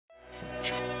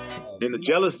And the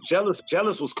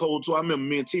jealous was cold too. I remember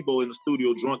me and T-Bo in the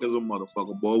studio drunk as a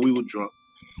motherfucker, boy. We were drunk.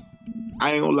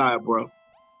 I ain't gonna lie, bro.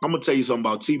 I'm gonna tell you something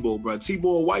about T-Bo, bro.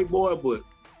 T-Bo a white boy, but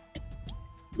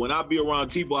when I be around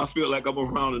T-Bo, I feel like I'm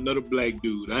around another black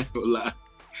dude. I ain't gonna lie.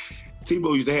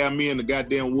 T-Bo used to have me in the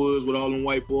goddamn woods with all them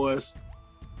white boys.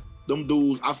 Them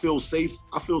dudes, I feel safe.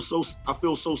 I feel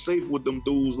so safe with them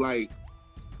dudes. Like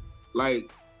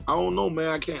I don't know,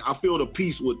 man. I feel the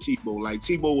peace with T-Bo. Like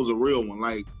T-Bo was a real one.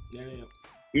 Like,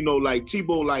 you know, like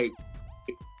T-Bo, like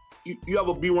you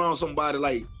ever be around somebody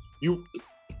like you,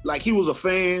 like he was a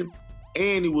fan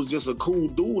and he was just a cool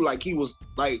dude. Like he was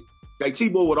like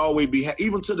T-Bo would always be,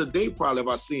 even to the day probably if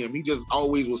I see him, he just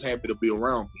always was happy to be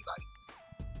around me. Like,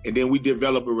 and then we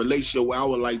developed a relationship where I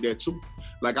was like that too.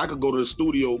 Like I could go to the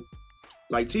studio.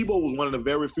 Like T-Bo was one of the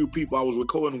very few people I was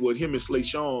recording with, him and Slay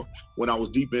Sean, when I was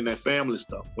deep in that family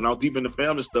stuff. When I was deep in the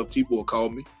family stuff, T-Bo would call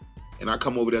me and I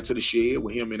come over there to the shed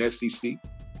with him and SCC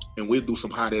and we'd do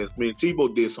some hot ass. Man, T-Bo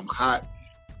did some hot,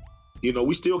 you know,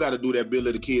 we still got to do that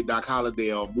Billy the Kid, Doc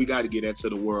Holliday album. We got to get that to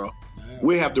the world.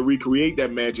 We have to recreate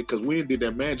that magic because we didn't did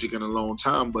that magic in a long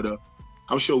time, but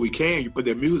I'm sure we can. You put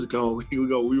that music on, we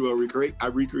will recreate. I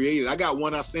recreated. I got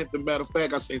one I sent, the matter of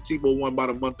fact, I sent T-Bo one about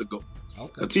a month ago.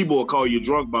 Okay. T-Bo will call you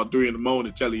drunk about 3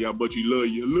 a.m, telling you how much he love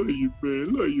you. I love you, man.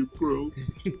 I love you, bro.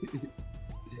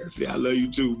 I say, I love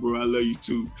you too, bro. I love you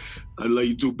too. I love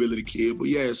you too, Billy the Kid. But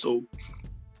yeah, so,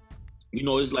 you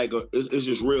know, it's like, it's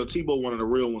just real. T-Bo, one of the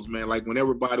real ones, man. Like when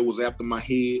everybody was after my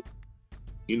head,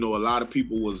 you know, a lot of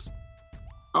people was,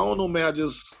 I don't know, man.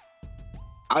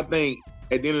 I think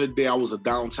at the end of the day, I was a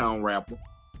downtown rapper.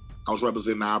 I was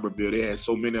representing Iberville. They had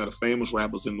so many of the famous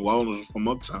rappers in New Orleans from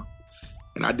uptown.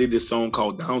 And I did this song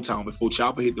called Downtown. Before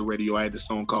Chopper hit the radio, I had this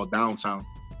song called Downtown.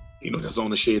 You know, that's on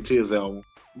the Shed Tears album.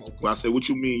 Okay. Where I said, what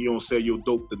you mean you don't sell your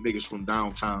dope to niggas from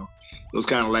downtown? It was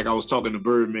kind of like I was talking to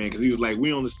Birdman, because he was like,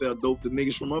 we only sell dope to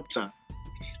niggas from uptown.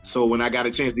 So when I got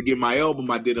a chance to get my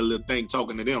album, I did a little thing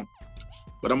talking to them.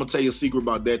 But I'm going to tell you a secret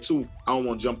about that too. I don't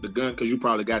want to jump the gun, because you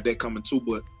probably got that coming too,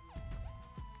 but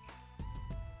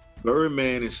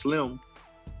Birdman and Slim,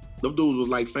 them dudes was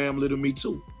like family to me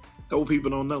too. Those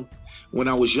people don't know. When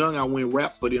I was young, I went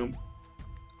rap for them.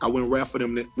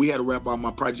 We had a rap on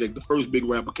my project. The first big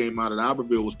rapper came out of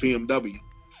Iberville was PMW.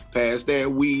 Pass that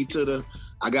weed to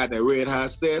I got that red hot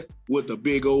cess with the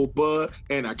big old bud,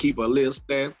 and I keep a list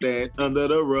that under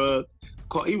the rug.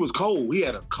 He was cold. He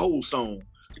had a cold song.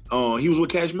 He was with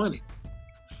Cash Money.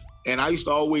 And I used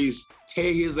to always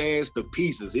tear his ass to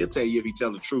pieces. He'll tell you if he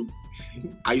tell the truth.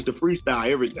 I used to freestyle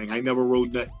everything. I never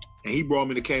wrote nothing. And he brought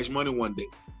me to Cash Money one day.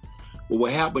 But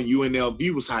what happened,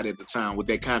 UNLV was hot at the time with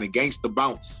that kind of gangster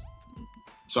bounce.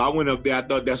 So I went up there, I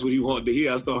thought that's what he wanted to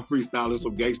hear. I started freestyling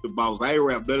some gangster bounce. I ain't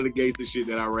rap none of the gangster shit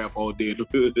that I rap all day in the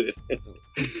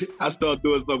hood. I started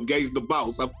doing some gangster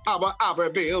bounce. I'm a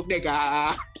Iberville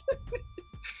nigga.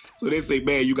 So they say,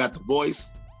 man, you got the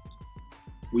voice.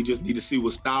 We just need to see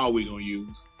what style we gonna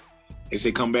use. They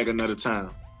say, come back another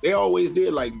time. They always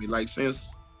did like me, like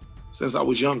since I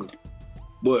was younger.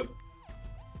 But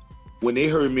when they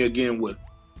heard me again with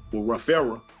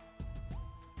Ruffera,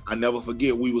 I never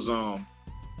forget, we was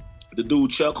the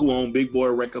dude Chuck who owned Big Boy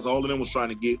Records, all of them was trying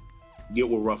to get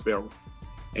with Ruffera.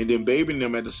 And then Baby and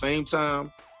them at the same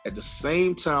time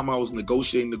I was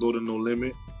negotiating to go to No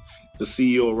Limit, the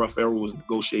CEO of Ruffera was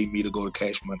negotiating me to go to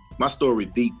Cash Money. My story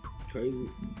deep. Crazy.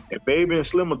 And Baby and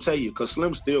Slim will tell you, because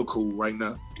Slim's still cool right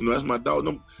now. You know, that's my dog.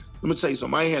 Let me tell you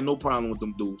something. I ain't had no problem with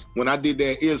them dudes. When I did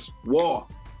that It's War,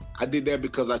 I did that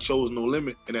because I chose No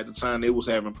Limit, and at the time they was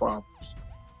having problems.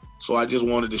 So I just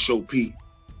wanted to show P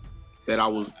that I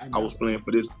was playing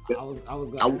for this. I was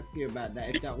gonna ask you about that.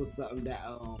 If that was something that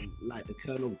like the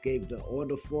Colonel gave the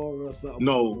order for or something.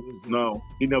 No,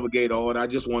 he never gave the order. I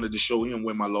just wanted to show him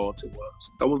where my loyalty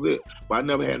was. That was it. But I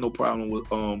never had no problem with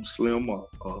Slim or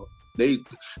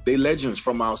they legends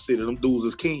from our city. Them dudes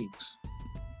is kings.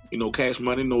 You know, Cash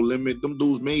Money, No Limit, them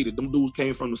dudes made it. Them dudes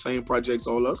came from the same projects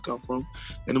all us come from.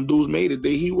 And them dudes made it.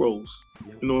 They heroes,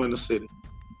 you know, in the city.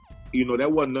 You know,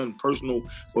 that wasn't nothing personal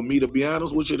for me, to be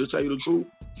honest with you, to tell you the truth.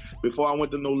 Before I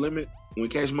went to No Limit, when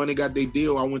Cash Money got their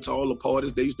deal, I went to all the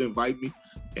parties. They used to invite me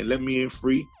and let me in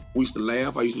free. We used to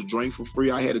laugh. I used to drink for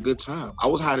free. I had a good time. I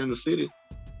was hot in the city.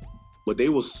 But they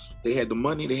had the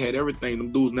money. They had everything.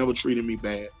 Them dudes never treated me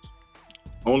bad.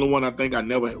 Only one I think I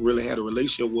never really had a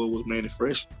relationship with was Manny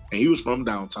Fresh. And he was from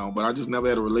downtown, but I just never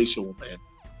had a relationship with Manny.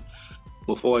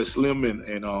 Before it's Slim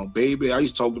and Baby, I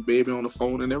used to talk to Baby on the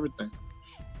phone and everything.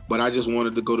 But I just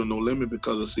wanted to go to No Limit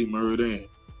because of C Murder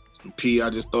and P. I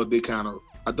just thought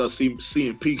C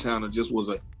and P kind of just was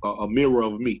a mirror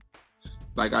of me.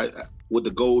 Like I with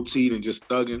the gold teeth and just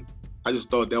thugging. I just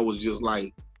thought that was just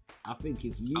like, I think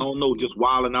if you, I don't know, just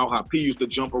wilding out how P used to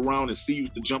jump around and C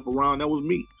used to jump around. That was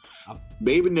me.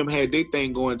 Baby and them had their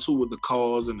thing going too with the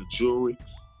cars and the jewelry,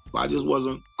 but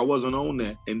I wasn't on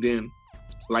that. And then,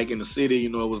 like in the city, you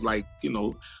know, it was like, you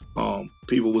know,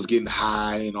 people was getting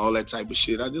high and all that type of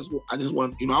shit. I just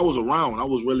wasn't, you know, I was around. I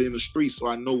was really in the streets, so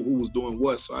I know who was doing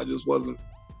what. So I just wasn't,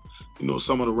 you know,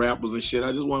 some of the rappers and shit.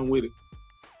 I just wasn't with it.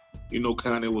 You know,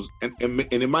 kind of was, and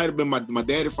it might have been my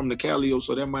daddy from the Calio,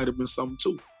 so that might have been something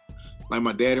too. Like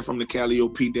my daddy from the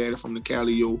Calio, P Daddy from the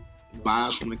Calio,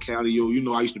 boyz from the Calio. You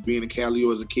know, I used to be in the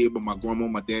Calio as a kid, but my grandma,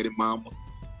 my daddy, mama.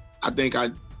 I think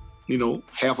you know,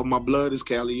 half of my blood is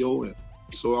Calio, and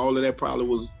so all of that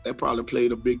probably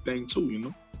played a big thing too. You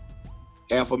know,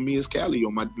 half of me is Calio.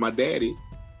 My daddy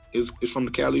is from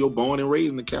the Calio, born and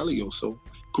raised in the Calio, so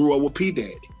grew up with P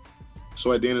Daddy.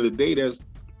 So at the end of the day,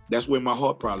 that's where my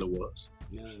heart probably was.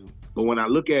 Yeah. But when I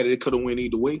look at it, it could have went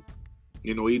either way.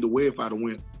 You know, either way, if I'd have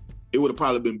went, it would have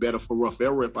probably been better for Rough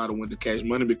Era if I'd have went to Cash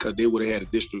Money, because they would have had a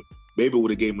Baby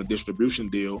would have gave him a distribution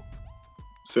deal.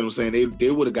 See what I'm saying?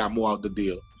 They would have got more out the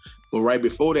deal. But right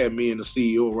before that, me and the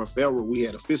CEO of Rough Era, we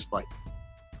had a fist fight.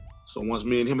 So once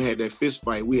me and him had that fist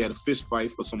fight, we had a fist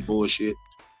fight for some bullshit.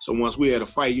 So once we had a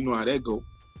fight, you know how that go.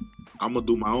 I'm gonna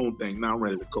do my own thing. Now I'm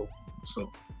ready to go.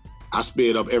 So I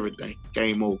sped up everything.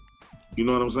 Game over. You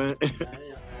know what I'm saying?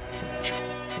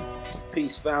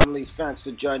 Peace, family. Thanks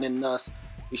for joining us.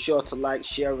 Be sure to like,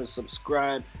 share, and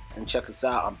subscribe. And check us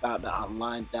out on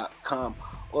abouttheonline.com.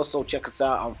 Also, check us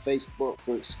out on Facebook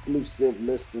for exclusive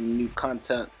lists and new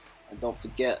content. And don't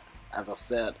forget, as I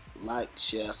said, like,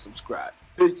 share, subscribe.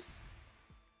 Peace.